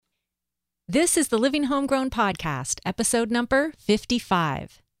This is the Living Homegrown Podcast, episode number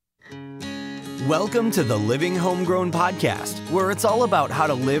 55. Welcome to the Living Homegrown Podcast, where it's all about how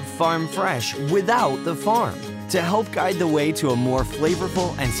to live farm fresh without the farm. To help guide the way to a more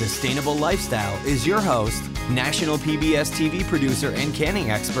flavorful and sustainable lifestyle is your host, national PBS TV producer and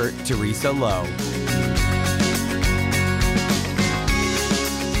canning expert, Teresa Lowe.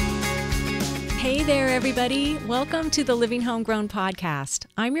 Hey there, everybody. Welcome to the Living Homegrown Podcast.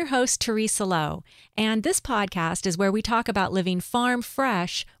 I'm your host, Teresa Lowe, and this podcast is where we talk about living farm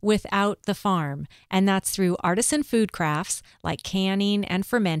fresh without the farm, and that's through artisan food crafts like canning and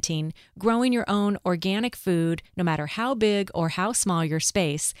fermenting, growing your own organic food, no matter how big or how small your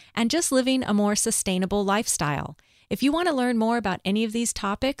space, and just living a more sustainable lifestyle. If you want to learn more about any of these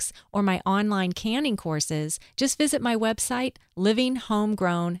topics or my online canning courses, just visit my website,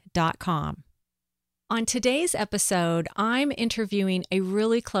 livinghomegrown.com. On today's episode, I'm interviewing a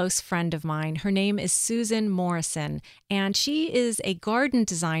really close friend of mine. Her name is Susan Morrison, and she is a garden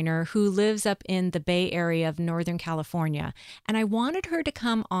designer who lives up in the Bay Area of Northern California. And I wanted her to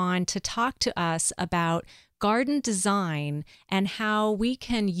come on to talk to us about garden design and how we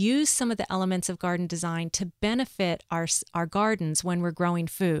can use some of the elements of garden design to benefit our gardens when we're growing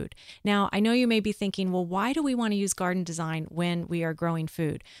food. Now, I know you may be thinking, well, why do we want to use garden design when we are growing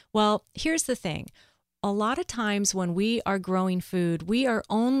food? Well, here's the thing. A lot of times when we are growing food, we are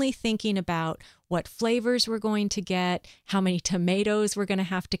only thinking about what flavors we're going to get, how many tomatoes we're going to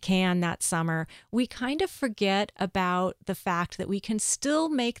have to can that summer. We kind of forget about the fact that we can still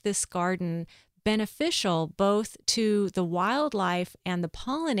make this garden beneficial both to the wildlife and the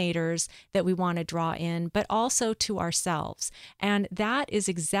pollinators that we want to draw in, but also to ourselves. And that is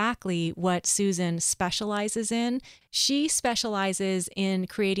exactly what Susan specializes in. She specializes in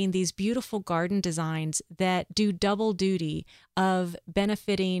creating these beautiful garden designs that do double duty of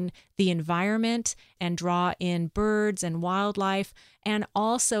benefiting the environment and draw in birds and wildlife, and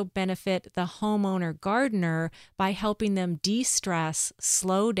also benefit the homeowner gardener by helping them de-stress,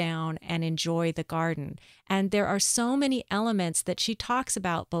 slow down, and enjoy the garden. And there are so many elements that she talks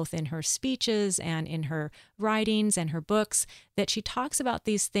about both in her speeches and in her writings and her books, that she talks about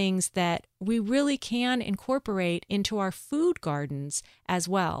these things that we really can incorporate into our food gardens as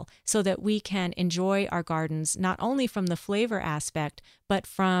well, so that we can enjoy our gardens not only from the flavor aspect, but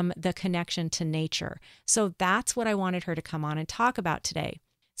from the connection to nature. So that's what I wanted her to come on and talk about today.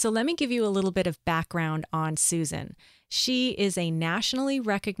 So let me give you a little bit of background on Susan. She is a nationally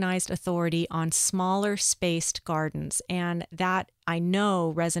recognized authority on smaller spaced gardens, and that I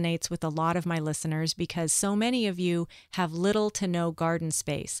know resonates with a lot of my listeners because so many of you have little to no garden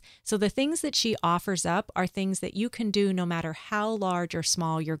space. So the things that she offers up are things that you can do no matter how large or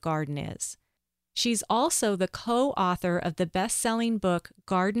small your garden is. She's also the co-author of the best-selling book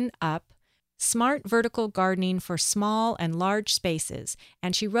Garden Up: Smart Vertical Gardening for Small and Large Spaces,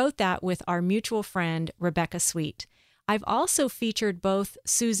 and she wrote that with our mutual friend, Rebecca Sweet. I've also featured both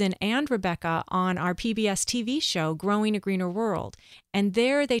Susan and Rebecca on our PBS TV show, Growing a Greener World, and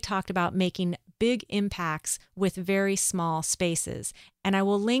there they talked about making big impacts with very small spaces. And I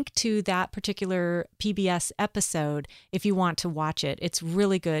will link to that particular PBS episode if you want to watch it. It's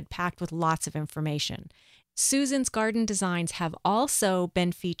really good, packed with lots of information. Susan's garden designs have also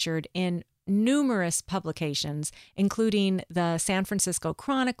been featured in numerous publications, including the San Francisco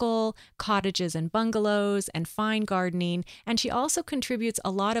Chronicle, Cottages and Bungalows, and Fine Gardening, and she also contributes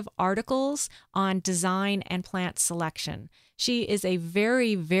a lot of articles on design and plant selection. She is a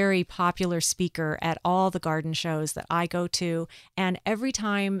very, very popular speaker at all the garden shows that I go to, and every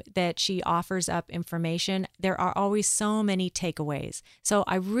time that she offers up information, there are always so many takeaways. So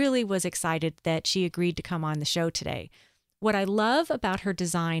I really was excited that she agreed to come on the show today. What I love about her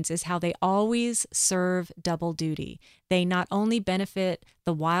designs is how they always serve double duty. They not only benefit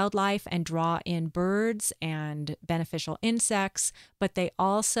the wildlife and draw in birds and beneficial insects, but they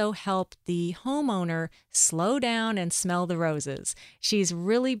also help the homeowner slow down and smell the roses. She's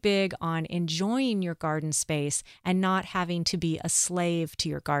really big on enjoying your garden space and not having to be a slave to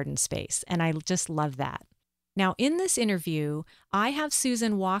your garden space. And I just love that. Now, in this interview, I have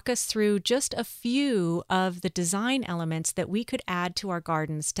Susan walk us through just a few of the design elements that we could add to our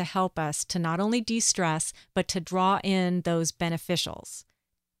gardens to help us to not only de-stress, but to draw in those beneficials.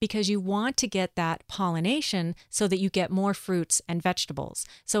 Because you want to get that pollination so that you get more fruits and vegetables.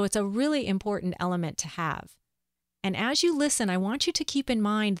 So it's a really important element to have. And as you listen, I want you to keep in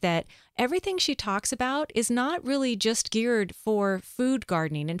mind that everything she talks about is not really just geared for food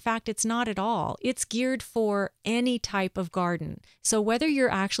gardening. In fact, it's not at all. It's geared for any type of garden. So whether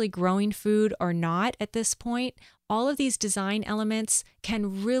you're actually growing food or not at this point, all of these design elements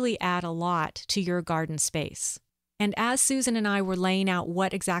can really add a lot to your garden space. And as Susan and I were laying out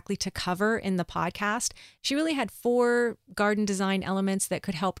what exactly to cover in the podcast, she really had 4 garden design elements that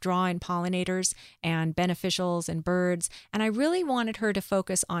could help draw in pollinators and beneficials and birds. And I really wanted her to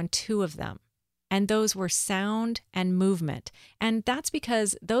focus on 2 of them. And those were sound and movement. And that's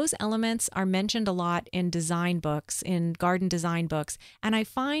because those elements are mentioned a lot in design books, in garden design books. And I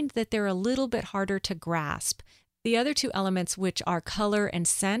find that they're a little bit harder to grasp. The other 2 elements, which are color and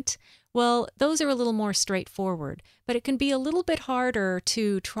scent, well, those are a little more straightforward, but it can be a little bit harder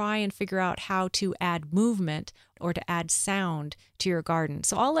to try and figure out how to add movement or to add sound to your garden.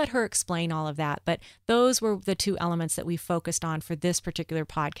 So I'll let her explain all of that, but those were the 2 elements that we focused on for this particular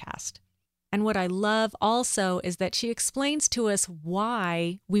podcast. And what I love also is that she explains to us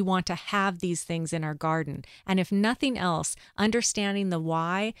why we want to have these things in our garden. And if nothing else, understanding the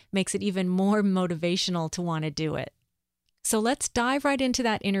why makes it even more motivational to want to do it. So let's dive right into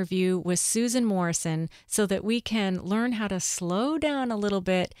that interview with Susan Morrison so that we can learn how to slow down a little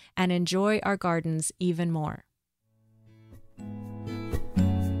bit and enjoy our gardens even more.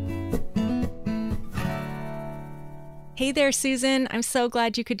 Hey there, Susan. I'm so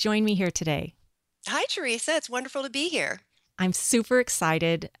glad you could join me here today. Hi, Teresa. It's wonderful to be here. I'm super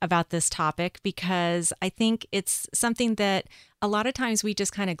excited about this topic because I think it's something that a lot of times we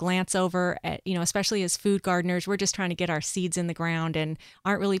just kind of glance over at, especially as food gardeners, we're just trying to get our seeds in the ground and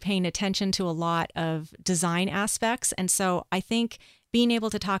aren't really paying attention to a lot of design aspects. And so I think being able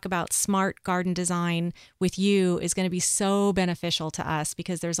to talk about smart garden design with you is going to be so beneficial to us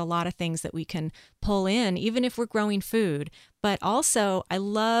because there's a lot of things that we can pull in, even if we're growing food. But also, I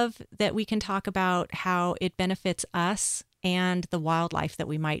love that we can talk about how it benefits us and the wildlife that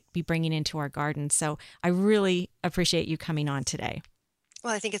we might be bringing into our garden. So I really appreciate you coming on today.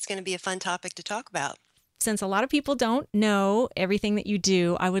 Well, I think it's going to be a fun topic to talk about. Since a lot of people don't know everything that you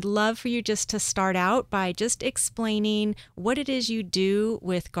do, I would love for you just to start out by just explaining what it is you do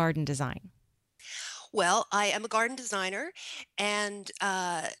with garden design. Well, I am a garden designer and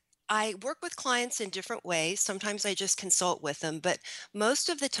I work with clients in different ways. Sometimes I just consult with them, but most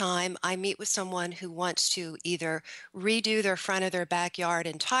of the time I meet with someone who wants to either redo their front of their backyard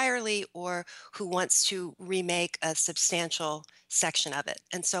entirely or who wants to remake a substantial section of it.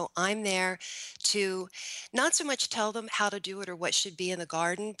 And so I'm there to not so much tell them how to do it or what should be in the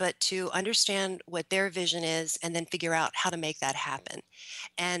garden, but to understand what their vision is and then figure out how to make that happen.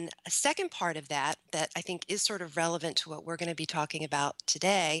 And a second part of that, that I think is sort of relevant to what we're going to be talking about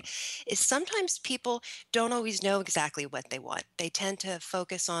today, is sometimes people don't always know exactly what they want. They tend to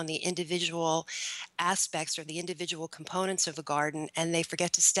focus on the individual aspects or the individual components of a garden, and they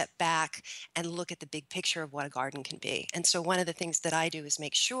forget to step back and look at the big picture of what a garden can be. And so one of the things that I do is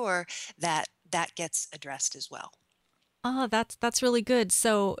make sure that that gets addressed as well. Oh, that's really good.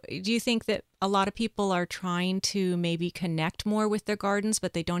 So do you think that a lot of people are trying to maybe connect more with their gardens,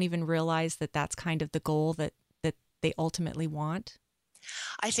 but they don't even realize that that's kind of the goal that they ultimately want?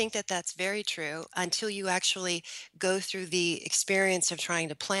 I think that that's very true until you actually go through the experience of trying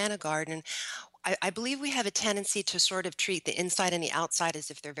to plant a garden. I believe we have a tendency to sort of treat the inside and the outside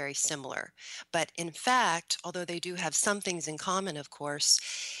as if they're very similar. But in fact, although they do have some things in common, of course,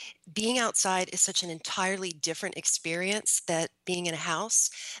 being outside is such an entirely different experience that being in a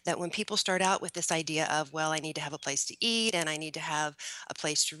house, that when people start out with this idea of, well, I need to have a place to eat and I need to have a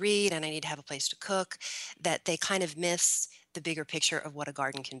place to read and I need to have a place to cook, that they kind of miss the bigger picture of what a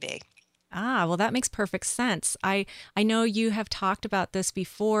garden can be. Ah, well, that makes perfect sense. I know you have talked about this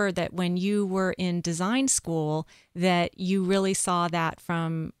before, that when you were in design school, that you really saw that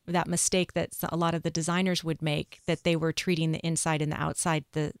from that mistake that a lot of the designers would make, that they were treating the inside and the outside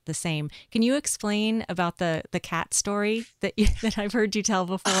the same. Can you explain about the cat story that that I've heard you tell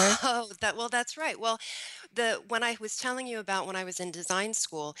before? That's right. Well, when I was telling you about when I was in design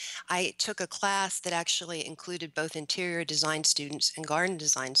school, I took a class that actually included both interior design students and garden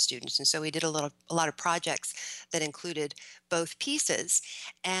design students, and so we did a lot of projects that included both pieces.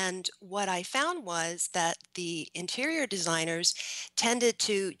 And what I found was that the interior designers tended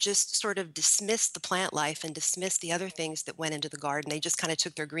to just sort of dismiss the plant life and dismiss the other things that went into the garden. They just kind of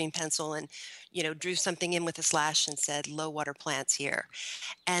took their green pencil and, drew something in with a slash and said low water plants here.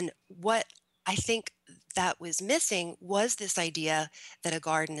 And what I think that was missing was this idea that a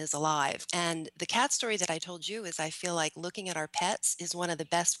garden is alive. And the cat story that I told you is, I feel like looking at our pets is one of the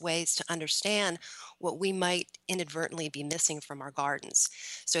best ways to understand what we might inadvertently be missing from our gardens.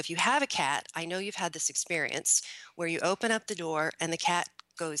 So if you have a cat, I know you've had this experience where you open up the door and the cat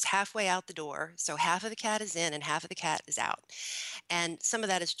goes halfway out the door. So half of the cat is in and half of the cat is out. And some of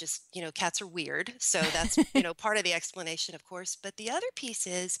that is just, cats are weird. So that's, part of the explanation, of course. But the other piece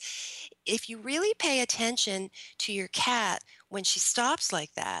is if you really pay attention to your cat when she stops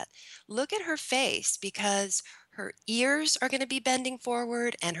like that, look at her face because her ears are going to be bending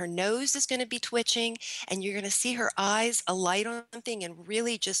forward and her nose is going to be twitching, and you're going to see her eyes alight on something and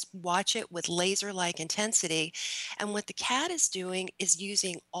really just watch it with laser like intensity. And what the cat is doing is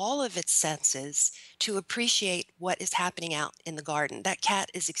using all of its senses to appreciate what is happening out in the garden. That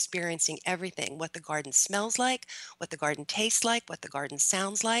cat is experiencing everything, what the garden smells like, what the garden tastes like, what the garden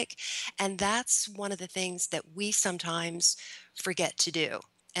sounds like. And that's one of the things that we sometimes forget to do.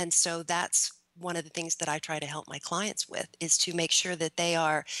 And so that's one of the things that I try to help my clients with is to make sure that they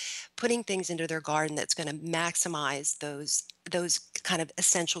are putting things into their garden that's going to maximize those kind of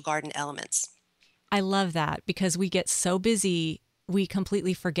essential garden elements. I love that because we get so busy, we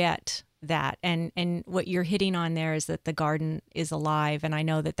completely forget that. And what you're hitting on there is that the garden is alive. And I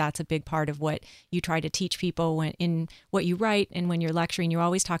know that that's a big part of what you try to teach people when in what you write and when you're lecturing. You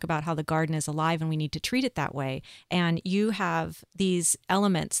always talk about how the garden is alive and we need to treat it that way. And you have these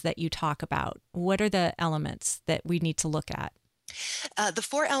elements that you talk about. What are the elements that we need to look at? The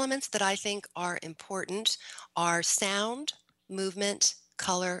four elements that I think are important are sound, movement,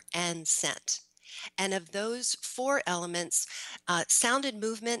 color, and scent. And of those four elements, sound and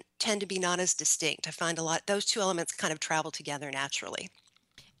movement tend to be not as distinct. I find those two elements kind of travel together naturally.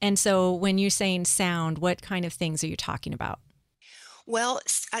 And so when you're saying sound, what kind of things are you talking about? Well,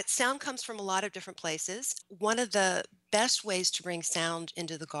 sound comes from a lot of different places. One of the best ways to bring sound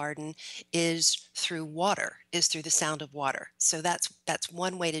into the garden is through water, is through the sound of water. So that's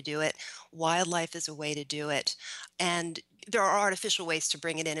one way to do it. Wildlife is a way to do it. And there are artificial ways to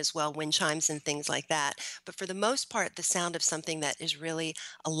bring it in as well, wind chimes and things like that. But for the most part, the sound of something that is really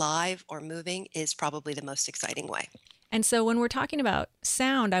alive or moving is probably the most exciting way. And so when we're talking about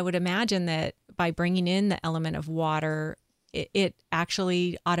sound, I would imagine that by bringing in the element of water, it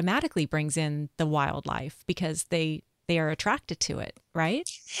actually automatically brings in the wildlife because they are attracted to it, right?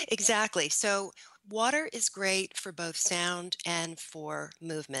 Exactly. So water is great for both sound and for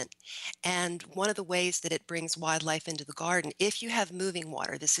movement. And one of the ways that it brings wildlife into the garden, if you have moving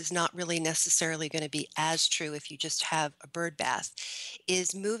water, this is not really necessarily going to be as true if you just have a bird bath,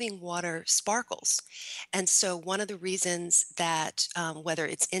 is moving water sparkles. And so one of the reasons that whether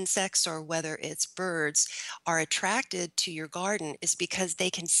it's insects or whether it's birds are attracted to your garden is because they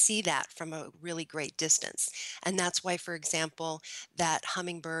can see that from a really great distance. And that's why, for example, that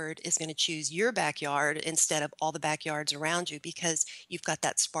hummingbird is going to choose your backyard instead of all the backyards around you because you've got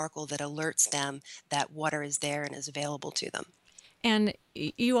that sparkle that alerts them that water is there and is available to them. And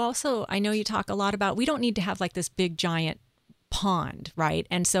you also, I know you talk a lot about we don't need to have like this big giant pond, right?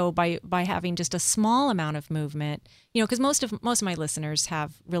 And so by having just a small amount of movement, because most of my listeners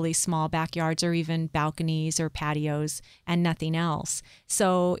have really small backyards or even balconies or patios and nothing else.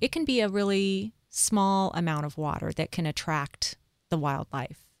 So it can be a really small amount of water that can attract the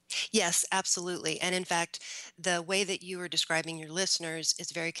wildlife. Yes, absolutely. And in fact, the way that you are describing your listeners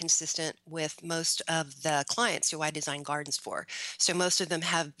is very consistent with most of the clients who I design gardens for. So most of them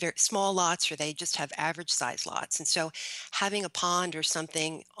have very small lots or they just have average size lots. And so having a pond or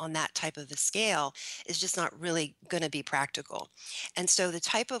something on that type of a scale is just not really going to be practical. And so the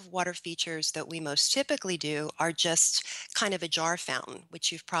type of water features that we most typically do are just kind of a jar fountain,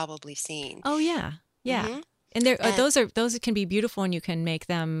 which you've probably seen. Oh yeah. Yeah. Mhm. And And those can be beautiful and you can make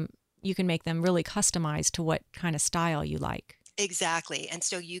them really customized to what kind of style you like. Exactly. And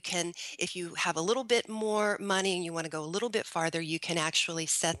so you can, if you have a little bit more money and you want to go a little bit farther, you can actually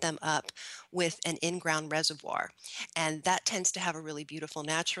set them up with an in-ground reservoir. And that tends to have a really beautiful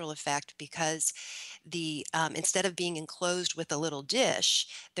natural effect because the instead of being enclosed with a little dish,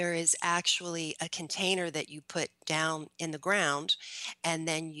 there is actually a container that you put down in the ground, and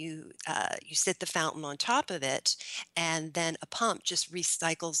then you sit the fountain on top of it, and then a pump just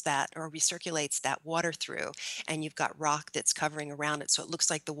recycles that or recirculates that water through, and you've got rock that's covering around it, so it looks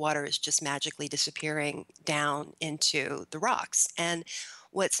like the water is just magically disappearing down into the rocks. And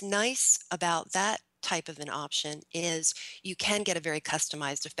what's nice about that type of an option is you can get a very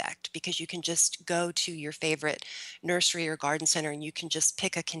customized effect because you can just go to your favorite nursery or garden center and you can just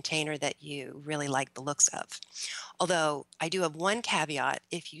pick a container that you really like the looks of. Although I do have one caveat,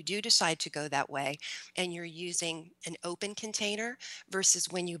 if you do decide to go that way and you're using an open container versus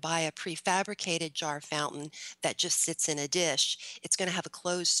when you buy a prefabricated jar fountain that just sits in a dish, it's going to have a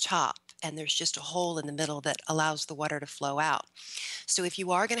closed top. and there's just a hole in the middle that allows the water to flow out. So if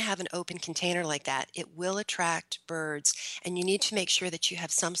you are going to have an open container like that, it will attract birds, and you need to make sure that you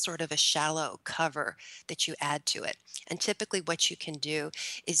have some sort of a shallow cover that you add to it. And typically what you can do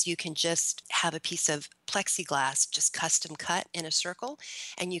is you can just have a piece of plexiglass just custom cut in a circle,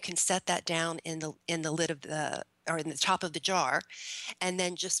 and you can set that down in the lid of the or in the top of the jar, and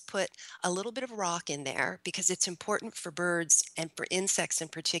then just put a little bit of rock in there because it's important for birds and for insects in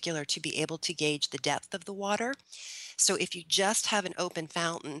particular to be able to gauge the depth of the water. So if you just have an open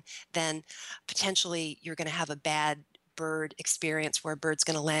fountain, then potentially you're going to have a bad bird experience where a bird's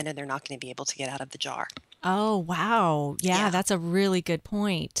going to land and they're not going to be able to get out of the jar. Oh, wow. Yeah, Yeah. that's a really good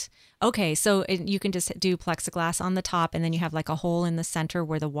point. Okay, so you can just do plexiglass on the top, and then you have like a hole in the center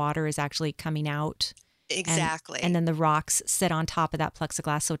where the water is actually coming out. And Exactly. then the rocks sit on top of that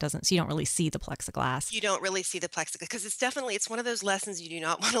plexiglass so it doesn't, so you don't really see the plexiglass. You don't really see the plexiglass because it's one of those lessons you do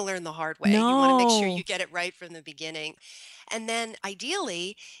not want to learn the hard way. You want to make sure you No. get it right from the beginning. And then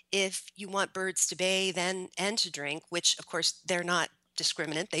ideally, if you want birds to bathe and to drink, which of course they're not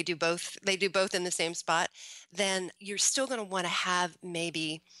discriminant, they do both in the same spot, then you're still going to want to have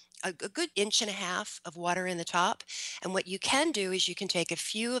maybe a good inch and a half of water in the top. And what you can do is you can take a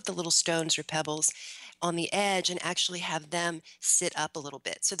few of the little stones or pebbles on the edge and actually have them sit up a little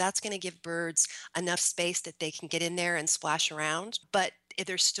bit. So that's going to give birds enough space that they can get in there and splash around, but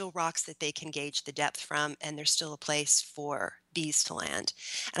there's still rocks that they can gauge the depth from, and there's still a place for bees to land.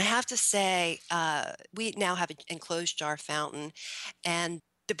 And I have to say, we now have an enclosed jar fountain, and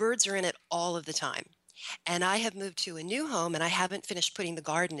the birds are in it all of the time. And I have moved to a new home and I haven't finished putting the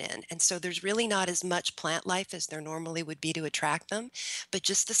garden in. And so there's really not as much plant life as there normally would be to attract them. But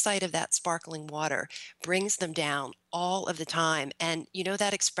just the sight of that sparkling water brings them down all of the time. And you know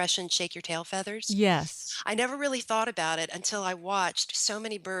that expression, shake your tail feathers? Yes. I never really thought about it until I watched so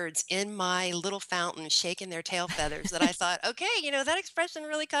many birds in my little fountain shaking their tail feathers that I thought, okay, that expression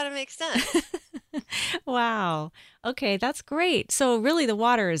really kind of makes sense. Wow. Okay, that's great. So really the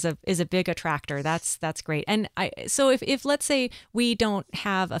water is a big attractor. That's great. And so if let's say we don't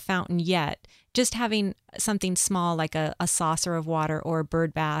have a fountain yet, just having something small like a saucer of water or a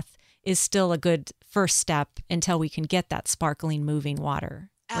bird bath is still a good first step until we can get that sparkling moving water,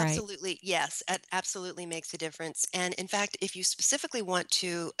 right? Absolutely. Yes, it absolutely makes a difference. And in fact, if you specifically want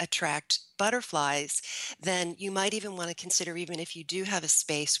to attract butterflies, then you might even want to consider, even if you do have a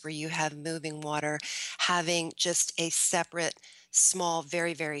space where you have moving water, having just a separate, small,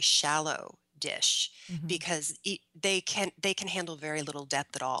 very, very shallow dish Mhm. because they can handle very little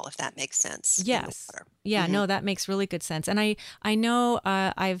depth at all, if that makes sense in the Yes. water. Yeah, Hmm. no, that makes really good sense. And I know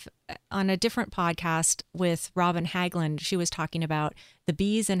I've on a different podcast with Robin Hagland, she was talking about the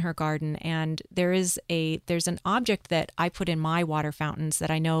bees in her garden, and there's an object that I put in my water fountains that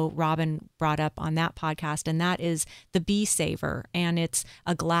I know Robin brought up on that podcast, and that is the bee saver. And it's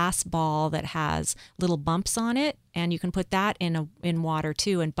a glass ball that has little bumps on it, and you can put that in water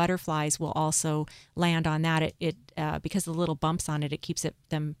too, and butterflies will also land on that. It because of the little bumps on it, it keeps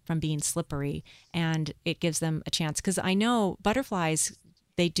them from being slippery, and it gives them a chance. Because I know butterflies,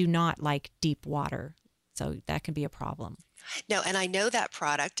 they do not like deep water, so that can be a problem. No, and I know that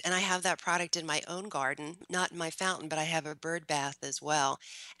product, and I have that product in my own garden, not in my fountain, but I have a bird bath as well.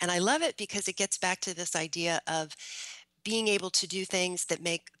 And I love it because it gets back to this idea of being able to do things that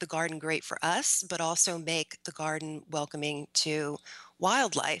make the garden great for us, but also make the garden welcoming to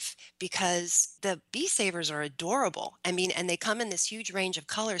wildlife because the bee savers are adorable. I mean, and they come in this huge range of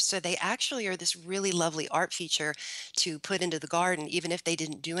colors. So they actually are this really lovely art feature to put into the garden, even if they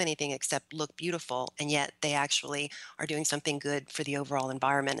didn't do anything except look beautiful. And yet they actually are doing something good for the overall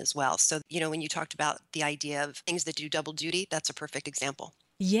environment as well. So, when you talked about the idea of things that do double duty, that's a perfect example.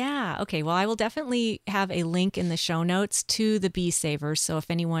 Yeah. Okay. Well, I will definitely have a link in the show notes to the bee savers. So if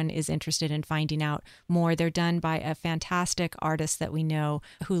anyone is interested in finding out more, they're done by a fantastic artist that we know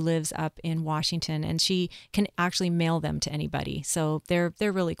who lives up in Washington, and she can actually mail them to anybody. So they're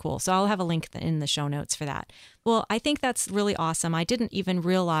really cool. So I'll have a link in the show notes for that. Well, I think that's really awesome. I didn't even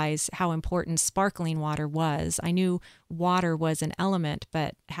realize how important sparkling water was. I knew water was an element,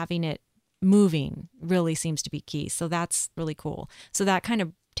 but having it moving really seems to be key. So that's really cool. So that kind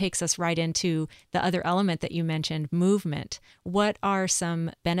of takes us right into the other element that you mentioned, movement. What are some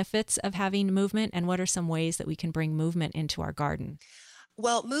benefits of having movement, and what are some ways that we can bring movement into our garden?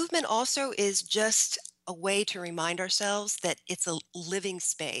 Well, movement also is just a way to remind ourselves that it's a living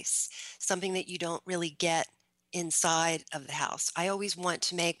space, something that you don't really get inside of the house. I always want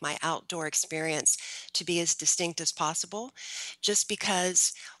to make my outdoor experience to be as distinct as possible, just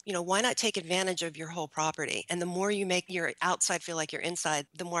because, why not take advantage of your whole property? And the more you make your outside feel like your inside,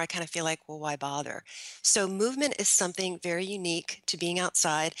 the more I kind of feel like, well, why bother? So movement is something very unique to being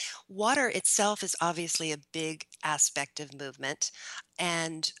outside. Water itself is obviously a big aspect of movement.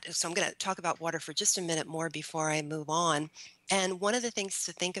 And so I'm going to talk about water for just a minute more before I move on. And one of the things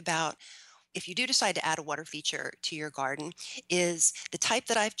to think about if you do decide to add a water feature to your garden is the type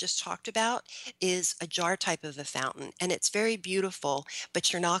that I've just talked about is a jar type of a fountain, and it's very beautiful,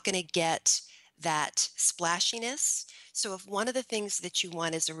 but you're not going to get that splashiness. So if one of the things that you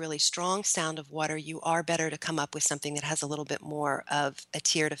want is a really strong sound of water, you are better to come up with something that has a little bit more of a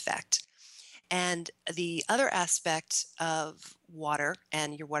tiered effect. And the other aspect of water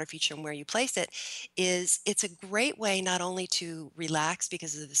and your water feature and where you place it is it's a great way not only to relax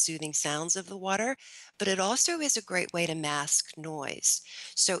because of the soothing sounds of the water, but it also is a great way to mask noise.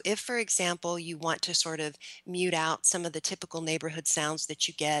 So if, for example, you want to sort of mute out some of the typical neighborhood sounds that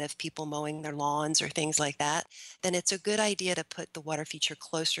you get of people mowing their lawns or things like that, then it's a good idea to put the water feature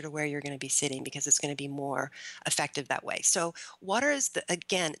closer to where you're going to be sitting because it's going to be more effective that way. So water is,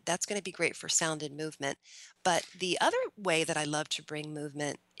 again, that's going to be great for sound and movement. But the other way that I love to bring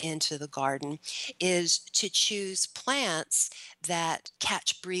movement into the garden is to choose plants that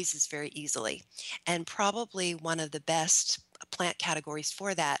catch breezes very easily. And probably one of the best plant categories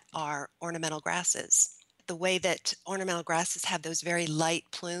for that are ornamental grasses. The way that ornamental grasses have those very light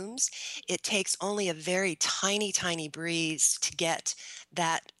plumes, it takes only a very tiny, tiny breeze to get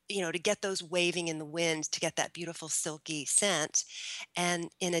that, to get those waving in the wind, to get that beautiful silky scent.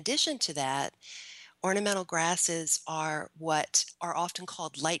 And in addition to that, ornamental grasses are what are often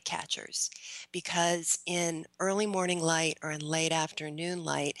called light catchers because in early morning light or in late afternoon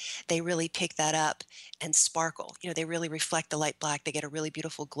light, they really pick that up and sparkle. They really reflect the light black. They get a really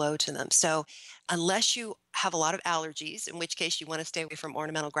beautiful glow to them. So, unless you have a lot of allergies, in which case you want to stay away from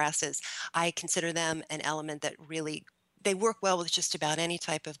ornamental grasses, I consider them an element that really they work well with just about any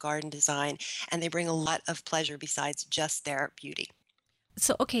type of garden design and they bring a lot of pleasure besides just their beauty.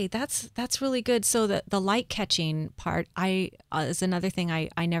 So okay, that's really good. So the light catching part, I is another thing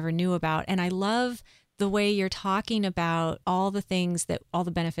I never knew about, and I love the way you're talking about all the things that all the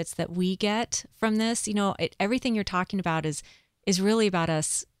benefits that we get from this. Everything you're talking about is really about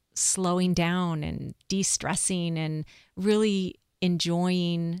us slowing down and de-stressing and really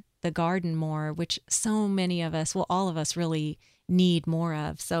enjoying the garden more, which so many of us, well, all of us really need more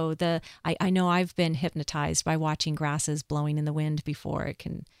of. So I know I've been hypnotized by watching grasses blowing in the wind before. It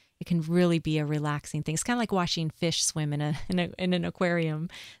can really be a relaxing thing. It's kind of like watching fish swim in an aquarium.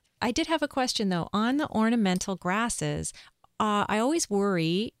 I did have a question though on the ornamental grasses. I always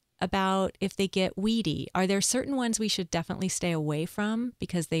worry about if they get weedy. Are there certain ones we should definitely stay away from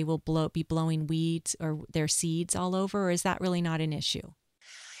because they will be blowing weeds or their seeds all over, or is that really not an issue?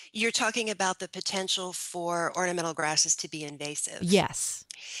 You're talking about the potential for ornamental grasses to be invasive. Yes.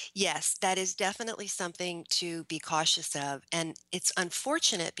 Yes, that is definitely something to be cautious of. And it's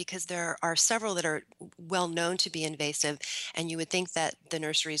unfortunate because there are several that are well known to be invasive, and you would think that the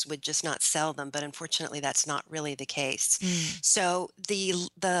nurseries would just not sell them, but unfortunately that's not really the case. Mm. So the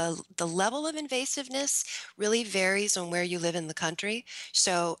level of invasiveness really varies on where you live in the country.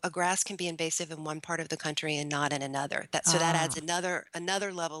 So a grass can be invasive in one part of the country and not in another. That adds Ah,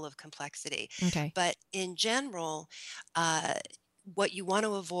 another level of complexity. okay. But in general, uh, what you want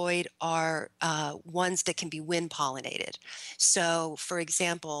to avoid are ones that can be wind pollinated. So, for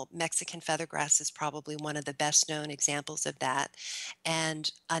example, Mexican feathergrass is probably one of the best known examples of that.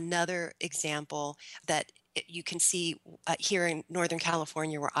 And another example that you can see here in Northern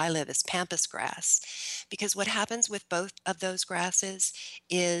California, where I live, is pampas grass. Because what happens with both of those grasses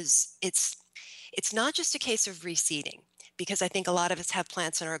is it's not just a case of reseeding, because I think a lot of us have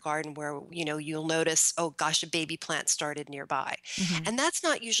plants in our garden where, you'll notice, oh gosh, a baby plant started nearby. Hmm. And that's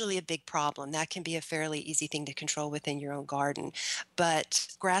not usually a big problem. That can be a fairly easy thing to control within your own garden. But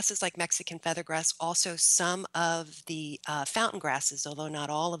grasses like Mexican feathergrass, also some of the fountain grasses, although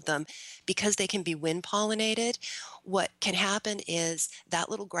not all of them, because they can be wind pollinated, what can happen is that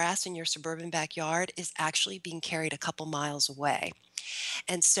little grass in your suburban backyard is actually being carried a couple miles away.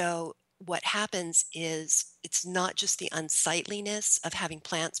 And so what happens is it's not just the unsightliness of having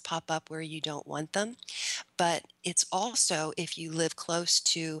plants pop up where you don't want them, but it's also if you live close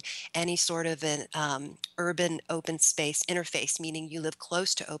to any sort of an urban open space interface, meaning you live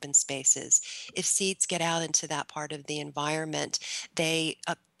close to open spaces. If seeds get out into that part of the environment, they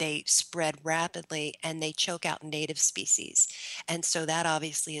spread rapidly and they choke out native species. And so that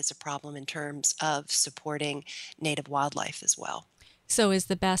obviously is a problem in terms of supporting native wildlife as well. So is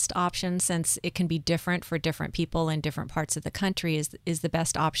the best option, since it can be different for different people in different parts of the country, is the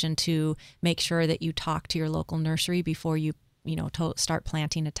best option to make sure that you talk to your local nursery before you start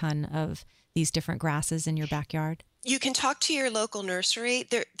planting a ton of these different grasses in your backyard? You can talk to your local nursery.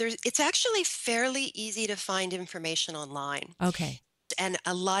 It's actually fairly easy to find information online. Okay. And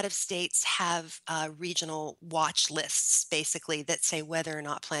a lot of states have regional watch lists basically that say whether or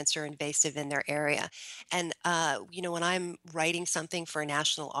not plants are invasive in their area. And, when I'm writing something for a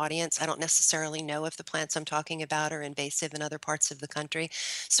national audience, I don't necessarily know if the plants I'm talking about are invasive in other parts of the country.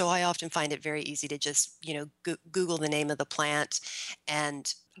 So I often find it very easy to just, Google the name of the plant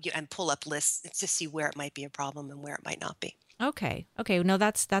and, and pull up lists to see where it might be a problem and where it might not be. Okay. Okay. No,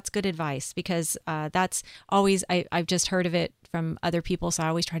 that's good advice, because that's always I've just heard of it from other people, so I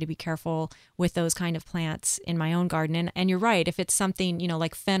always try to be careful with those kind of plants in my own garden. And you're right, if it's something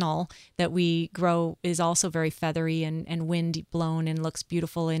like fennel that we grow is also very feathery and wind blown and looks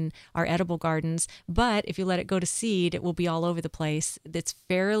beautiful in our edible gardens. But if you let it go to seed, it will be all over the place. It's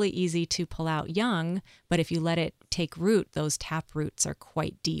fairly easy to pull out young, but if you let it take root, those tap roots are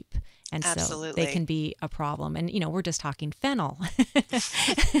quite deep. And so Absolutely. they can be a problem. And, we're just talking fennel.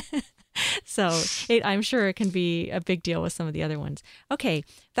 So I'm sure it can be a big deal with some of the other ones. Okay,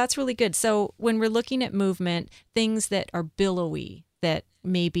 that's really good. So when we're looking at movement, things that are billowy that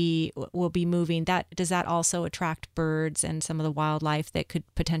maybe will be moving, does that also attract birds and some of the wildlife that could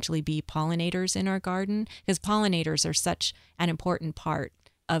potentially be pollinators in our garden? Because pollinators are such an important part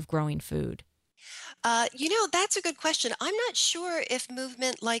of growing food. That's a good question. I'm not sure if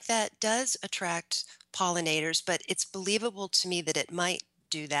movement like that does attract pollinators, but it's believable to me that it might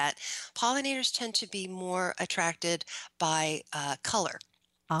do that. Pollinators tend to be more attracted by color.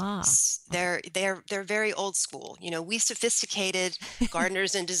 Ah, okay. They're very old school. We sophisticated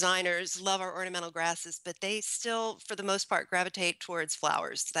gardeners and designers love our ornamental grasses, but they still, for the most part, gravitate towards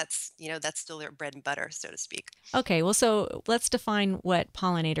flowers. That's still their bread and butter, so to speak. Okay, well, so let's define what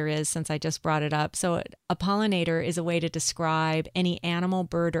pollinator is, since I just brought it up. So a pollinator is a way to describe any animal,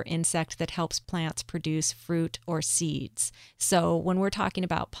 bird, or insect that helps plants produce fruit or seeds. So when we're talking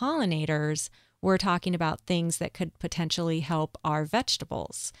about pollinators, we're talking about things that could potentially help our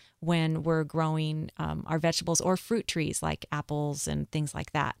vegetables when we're growing our vegetables, or fruit trees like apples and things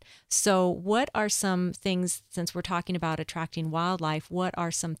like that. So what are some things, since we're talking about attracting wildlife, what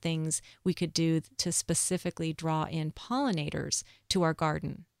are some things we could do to specifically draw in pollinators to our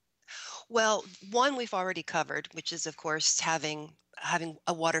garden? Well, one we've already covered, which is of course having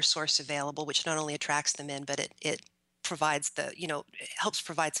a water source available, which not only attracts them in, but it provides it helps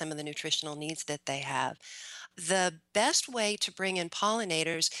provide some of the nutritional needs that they have. The best way to bring in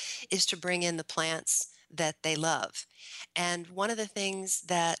pollinators is to bring in the plants that they love. And one of the things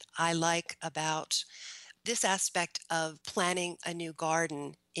that I like about this aspect of planting a new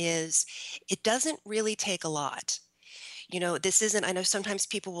garden is it doesn't really take a lot. This isn't, I know sometimes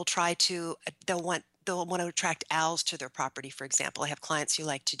people will try to, they'll want to attract owls to their property, for example. I have clients who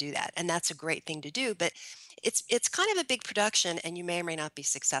like to do that, and that's a great thing to do, but it's kind of a big production and you may or may not be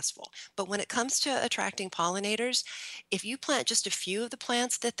successful. But when it comes to attracting pollinators, if you plant just a few of the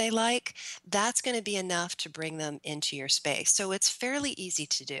plants that they like, that's going to be enough to bring them into your space. So it's fairly easy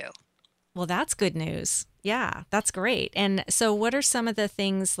to do. Well, that's good news. Yeah, that's great. And so what are some of the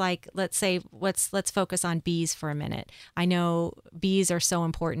things, like, let's say, let's focus on bees for a minute. I know bees are so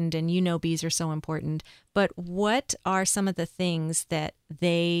important, and bees are so important, but what are some of the things that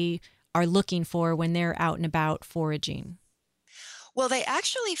they are looking for when they're out and about foraging? Well, they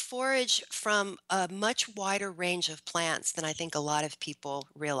actually forage from a much wider range of plants than I think a lot of people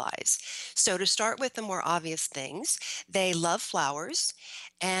realize. So, to start with the more obvious things, they love flowers,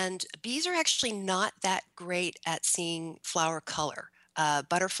 and bees are actually not that great at seeing flower color.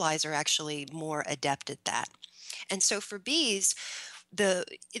 Butterflies are actually more adept at that. And so, for bees,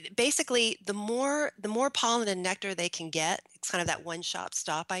 basically the more pollen and nectar they can get, it's kind of that one shop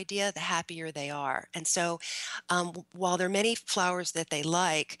stop idea, the happier they are. And so while there are many flowers that they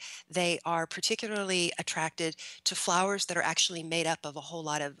like, they are particularly attracted to flowers that are actually made up of a whole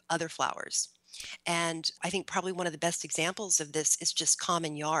lot of other flowers. And I think probably one of the best examples of this is just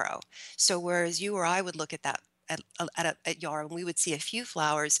common yarrow. So whereas you or I would look at at Yarrow, and we would see a few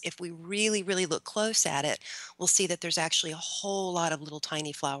flowers. If we really, really look close at it, we'll see that there's actually a whole lot of little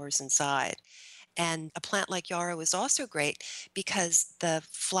tiny flowers inside. And a plant like yarrow is also great because the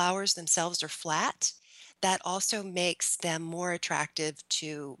flowers themselves are flat. That also makes them more attractive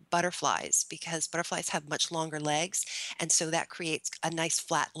to butterflies because butterflies have much longer legs. And so that creates a nice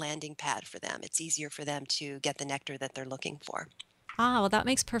flat landing pad for them. It's easier for them to get the nectar that they're looking for. Ah, well, that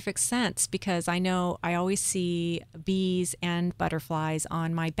makes perfect sense because I know I always see bees and butterflies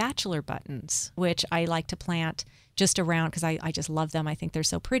on my bachelor buttons, which I like to plant just around because I just love them. I think they're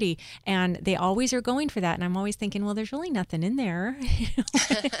so pretty. And they always are going for that. And I'm always thinking, well, there's really nothing in there.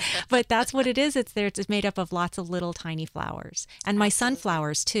 But that's what it is. It's there. It's made up of lots of little tiny flowers. And my Absolutely.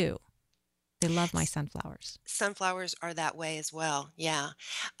 sunflowers, too. They love my sunflowers. Sunflowers are that way as well. Yeah.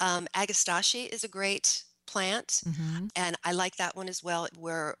 Agastache is a great plant, Hmm. and I like that one as well.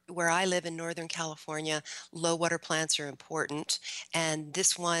 Where I live in Northern California, low water plants are important. And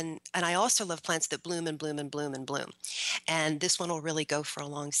this one, and I also love plants that bloom and bloom and bloom and bloom. And this one will really go for a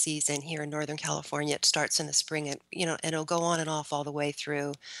long season here in Northern California. It starts in the spring, and and it'll go on and off all the way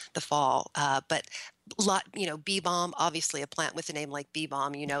through the fall. But bee balm, obviously a plant with a name like bee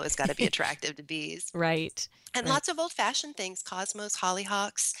balm, has got to be attractive to bees. Right. And Right. lots of old-fashioned things, cosmos,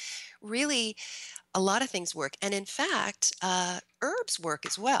 hollyhocks, really a lot of things work. And in fact, herbs work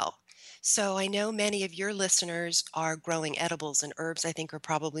as well. So I know many of your listeners are growing edibles, and herbs, I think, are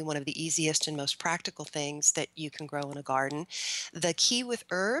probably one of the easiest and most practical things that you can grow in a garden. The key with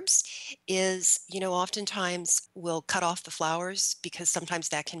herbs is, oftentimes we'll cut off the flowers because sometimes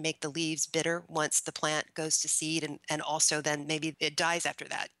that can make the leaves bitter once the plant goes to seed, and also then maybe it dies after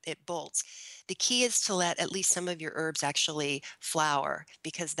that, it bolts. The key is to let at least some of your herbs actually flower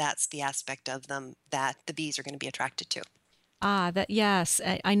because that's the aspect of them that the bees are going to be attracted to. Ah, that yes,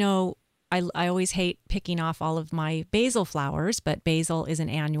 I know. I always hate picking off all of my basil flowers, but basil is an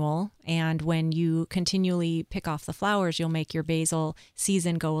annual, and when you continually pick off the flowers, you'll make your basil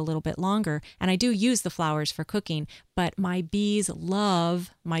season go a little bit longer. And I do use the flowers for cooking, but my bees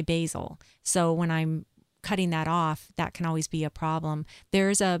love my basil, so when I'm cutting that off, that can always be a problem. There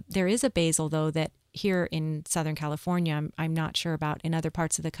is a basil though that here in Southern California, I'm not sure about in other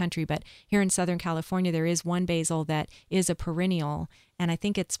parts of the country, but here in Southern California, there is one basil that is a perennial, and I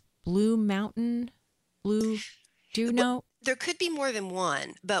think it's Blue Mountain Blue. Do you Well, know? there could be more than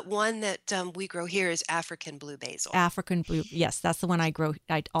one, but one that we grow here is African blue basil. African blue. Yes, that's the one I grow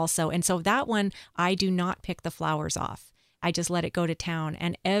also. And so that one, I do not pick the flowers off. I just let it go to town.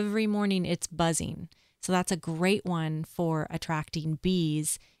 And every morning it's buzzing. So that's a great one for attracting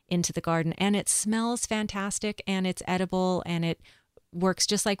bees into the garden. And it smells fantastic and it's edible and it works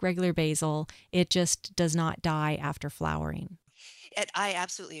just like regular basil. It just does not die after flowering. And I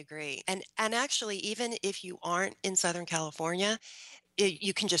absolutely agree. And actually, even if you aren't in Southern California,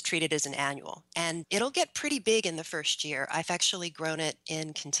 you can just treat it as an annual and it'll get pretty big in the first year. I've actually grown it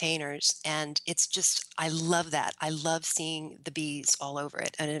in containers and it's just, I love that. I love seeing the bees all over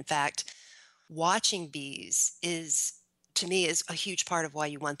it. And in fact, watching bees is to me is a huge part of why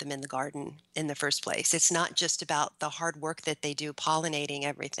you want them in the garden in the first place. It's not just about the hard work that they do pollinating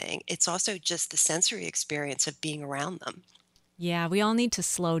everything. It's also just the sensory experience of being around them. Yeah, we all need to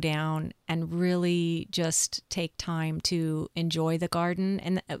slow down and really just take time to enjoy the garden.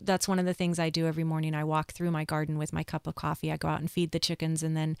 And that's one of the things I do every morning. I walk through my garden with my cup of coffee. I go out and feed the chickens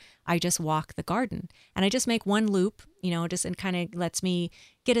and then I just walk the garden. And I just make one loop, just and kind of lets me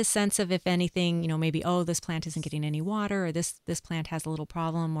get a sense of if anything, maybe, oh, this plant isn't getting any water or this plant has a little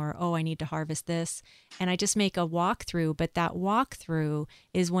problem or, oh, I need to harvest this. And I just make a walkthrough. But that walkthrough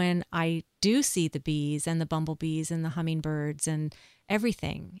is when I do see the bees and the bumblebees and the hummingbirds and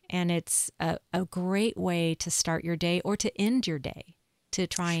everything. And it's a great way to start your day or to end your day to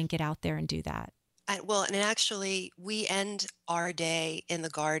try and get out there and do that. And actually, we end our day in the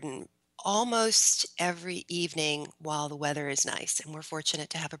garden almost every evening while the weather is nice. And we're fortunate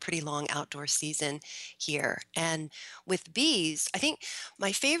to have a pretty long outdoor season here. And with bees, I think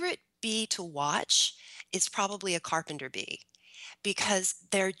my favorite bee to watch is probably a carpenter bee because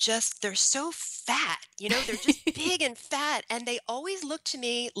they're so fat, they're just big and fat. And they always look to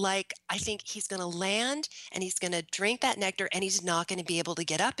me like I think he's going to land and he's going to drink that nectar and he's not going to be able to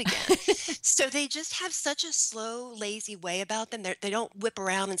get up again. So they just have such a slow, lazy way about them. They don't whip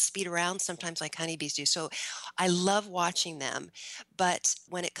around and speed around sometimes like honeybees do. So I love watching them. But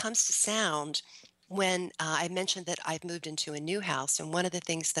when it comes to sound, when I mentioned that I've moved into a new house, and one of the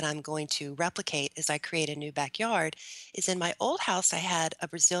things that I'm going to replicate as I create a new backyard is in my old house, I had a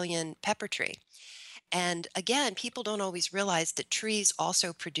Brazilian pepper tree. And again, people don't always realize that trees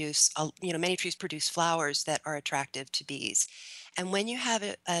also produce, many trees produce flowers that are attractive to bees. And when you have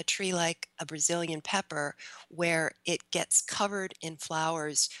a tree like a Brazilian pepper, where it gets covered in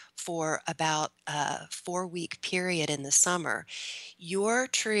flowers for about a 4 week period in the summer, your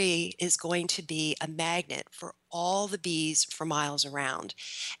tree is going to be a magnet for all the bees for miles around.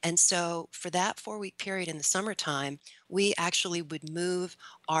 And so, for that 4 week period in the summertime, we actually would move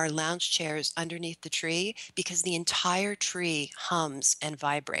our lounge chairs underneath the tree because the entire tree hums and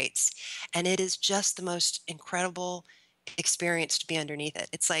vibrates. And it is just the most incredible experience to be underneath it.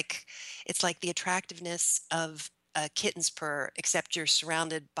 It's like the attractiveness of a kitten's purr, except you're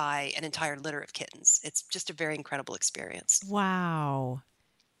surrounded by an entire litter of kittens. It's just a very incredible experience. Wow.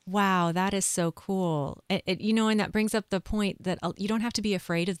 Wow, that is so cool. And that brings up the point that you don't have to be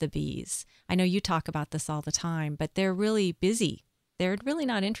afraid of the bees. I know you talk about this all the time, but they're really busy. They're really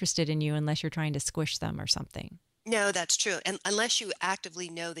not interested in you unless you're trying to squish them or something. No, that's true. And unless you actively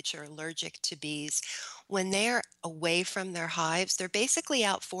know that you're allergic to bees, when they're away from their hives, they're basically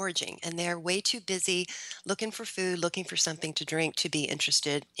out foraging and they're way too busy looking for food, looking for something to drink to be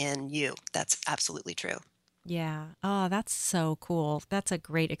interested in you. That's absolutely true. Yeah. Oh, that's so cool. That's a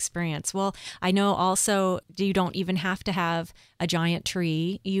great experience. Well, I know also you don't even have to have a giant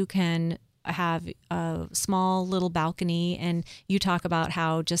tree. You can have a small little balcony, and you talk about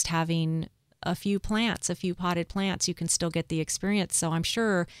how just having a few plants, a few potted plants, you can still get the experience. So I'm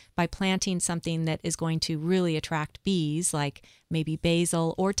sure by planting something that is going to really attract bees, like maybe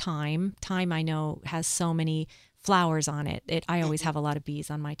basil or thyme I know has so many flowers on it. I always Mhm. have a lot of bees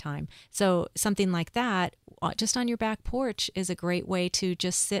on my thyme. So something like that, just on your back porch, is a great way to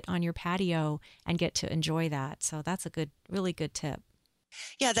just sit on your patio and get to enjoy that. So that's a really good tip.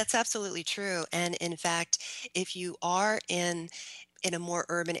 Yeah, that's absolutely true. And in fact, if you are in a more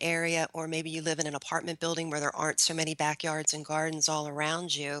urban area, or maybe you live in an apartment building where there aren't so many backyards and gardens all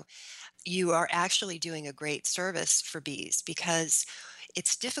around you, you are actually doing a great service for bees because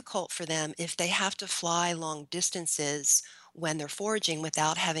it's difficult for them if they have to fly long distances when they're foraging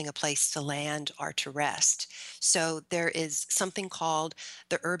without having a place to land or to rest. So there is something called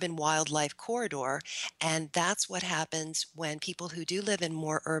the Urban Wildlife Corridor, and that's what happens when people who do live in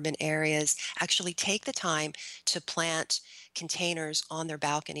more urban areas actually take the time to plant containers on their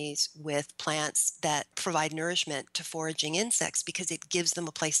balconies with plants that provide nourishment to foraging insects because it gives them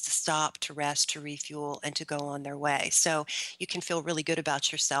a place to stop, to rest, to refuel, and to go on their way. So you can feel really good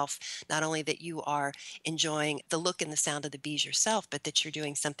about yourself, not only that you are enjoying the look and the sound of the bees yourself, but that you're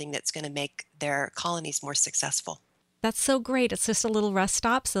doing something that's going to make their colonies more successful. That's so great. It's just a little rest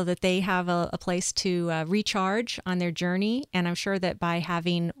stop so that they have a place to recharge on their journey. And I'm sure that by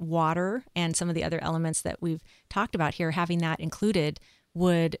having water and some of the other elements that we've talked about here, having that included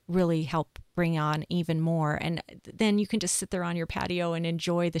would really help bring on even more. And then you can just sit there on your patio and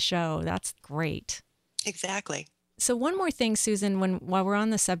enjoy the show. That's great. Exactly. So one more thing, Susan, while we're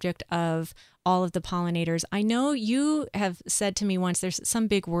on the subject of all of the pollinators, I know you have said to me once there's some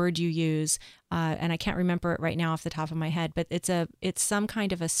big word you use, and I can't remember it right now off the top of my head, but it's some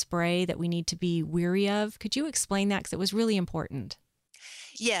kind of a spray that we need to be weary of. Could you explain that? Because it was really important.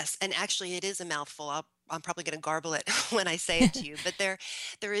 Yes, and actually it is a mouthful. I'm probably going to garble it when I say it to you, but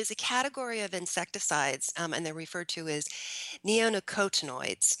there is a category of insecticides, and they're referred to as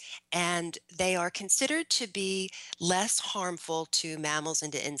neonicotinoids, and they are considered to be less harmful to mammals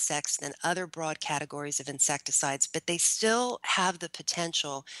and to insects than other broad categories of insecticides, but they still have the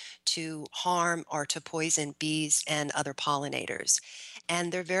potential to harm or to poison bees and other pollinators.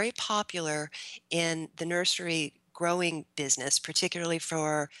 And they're very popular in the nursery growing business, particularly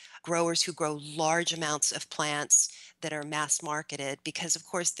for growers who grow large amounts of plants that are mass marketed, because of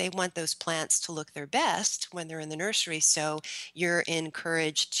course they want those plants to look their best when they're in the nursery. So you're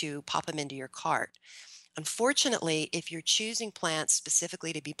encouraged to pop them into your cart. Unfortunately, if you're choosing plants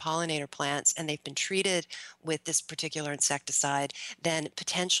specifically to be pollinator plants and they've been treated with this particular insecticide, then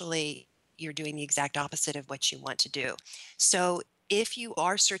potentially you're doing the exact opposite of what you want to do. So if you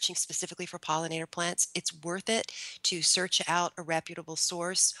are searching specifically for pollinator plants, it's worth it to search out a reputable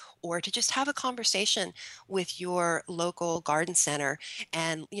source or to just have a conversation with your local garden center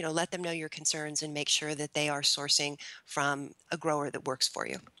and, let them know your concerns and make sure that they are sourcing from a grower that works for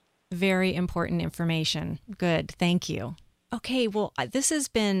you. Very important information. Good. Thank you. Okay, well, this has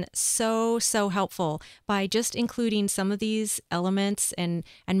been so, so helpful by just including some of these elements and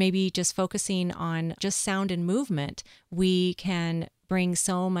maybe just focusing on just sound and movement. We can bring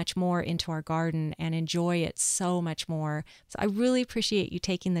so much more into our garden and enjoy it so much more. So I really appreciate you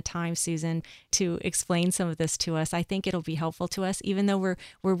taking the time, Susan, to explain some of this to us. I think it'll be helpful to us. Even though we're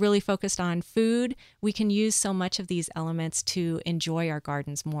really focused on food, we can use so much of these elements to enjoy our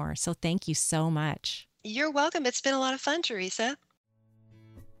gardens more. So thank you so much. You're welcome. It's been a lot of fun, Teresa.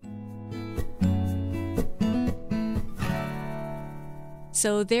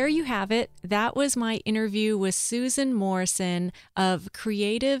 So there you have it. That was my interview with Susan Morrison of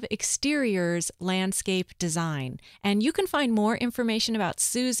Creative Exteriors Landscape Design. And you can find more information about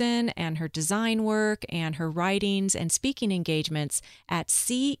Susan and her design work and her writings and speaking engagements at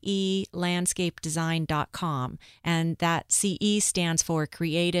celandscapedesign.com. And that CE stands for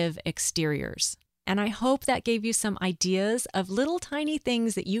Creative Exteriors. And I hope that gave you some ideas of little tiny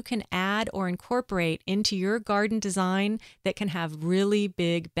things that you can add or incorporate into your garden design that can have really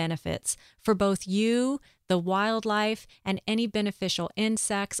big benefits for both you, the wildlife, and any beneficial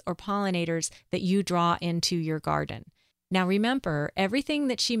insects or pollinators that you draw into your garden. Now remember, everything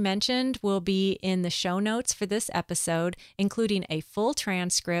that she mentioned will be in the show notes for this episode, including a full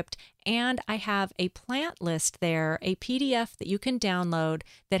transcript, and I have a plant list there, a PDF that you can download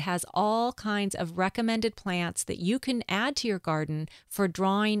that has all kinds of recommended plants that you can add to your garden for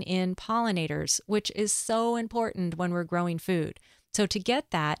drawing in pollinators, which is so important when we're growing food. So to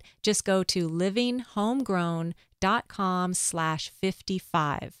get that, just go to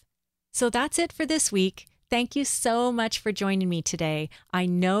livinghomegrown.com/55. So that's it for this week. Thank you so much for joining me today. I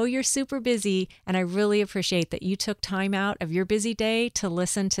know you're super busy, and I really appreciate that you took time out of your busy day to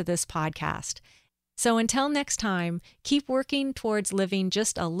listen to this podcast. So until next time, keep working towards living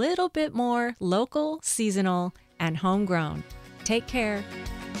just a little bit more local, seasonal, and homegrown. Take care.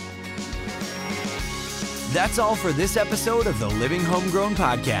 That's all for this episode of the Living Homegrown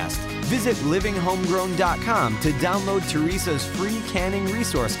podcast. Visit livinghomegrown.com to download Teresa's free canning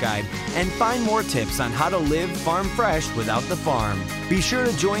resource guide and find more tips on how to live farm fresh without the farm. Be sure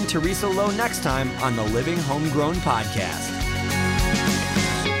to join Teresa Lowe next time on the Living Homegrown podcast.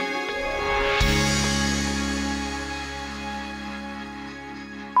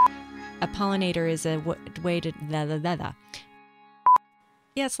 A pollinator is a way to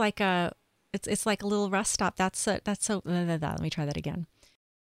Yeah, it's like a little rest stop. That's so. Let me try that again.